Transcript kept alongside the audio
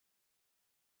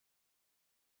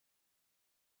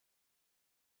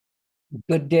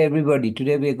Good day, everybody.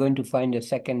 Today we are going to find a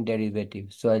second derivative.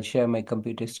 So I'll share my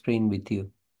computer screen with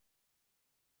you.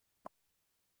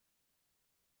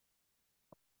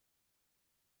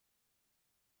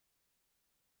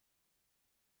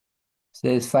 So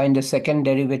let's find the second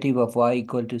derivative of y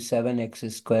equal to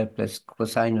 7x squared plus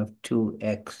cosine of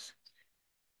 2x.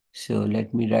 So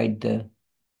let me write the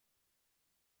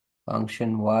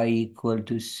function y equal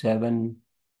to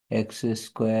 7x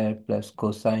squared plus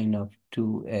cosine of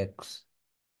 2x.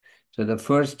 So the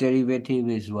first derivative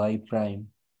is y prime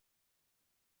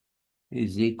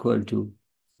is equal to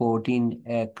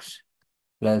 14x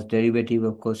plus derivative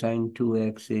of cosine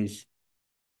 2x is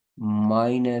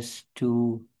minus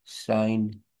 2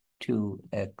 sine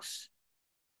 2x.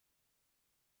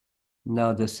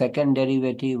 Now the second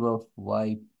derivative of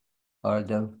y, or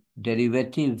the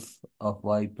derivative of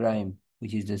y prime,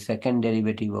 which is the second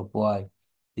derivative of y,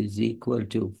 is equal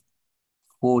to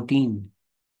 14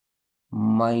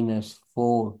 minus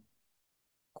 4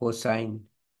 cosine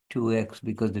 2x,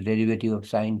 because the derivative of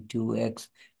sine 2x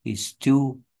is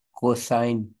 2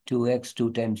 cosine 2x.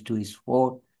 2 times 2 is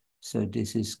 4. So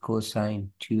this is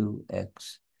cosine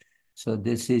 2x. So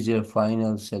this is your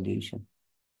final solution.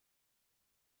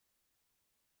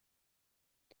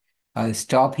 I'll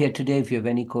stop here today. If you have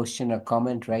any question or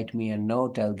comment, write me a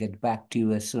note. I'll get back to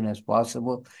you as soon as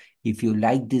possible. If you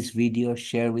like this video,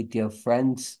 share with your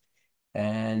friends.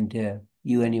 And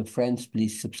you and your friends,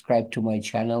 please subscribe to my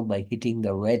channel by hitting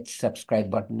the red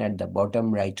subscribe button at the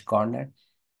bottom right corner.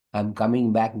 I'm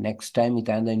coming back next time with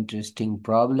another interesting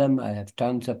problem. I have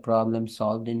tons of problems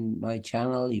solved in my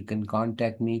channel. You can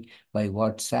contact me by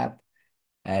WhatsApp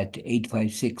at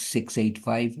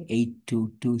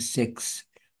 856-685-8226,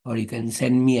 or you can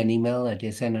send me an email at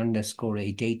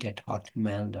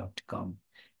sn_88@hotmail.com.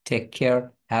 Take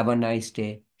care. Have a nice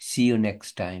day. See you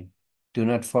next time. Do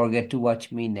not forget to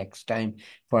watch me next time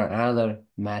for another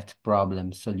math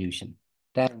problem solution.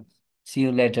 Thanks. See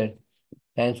you later.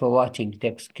 Thanks for watching.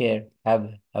 Take care.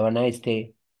 Have a nice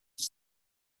day.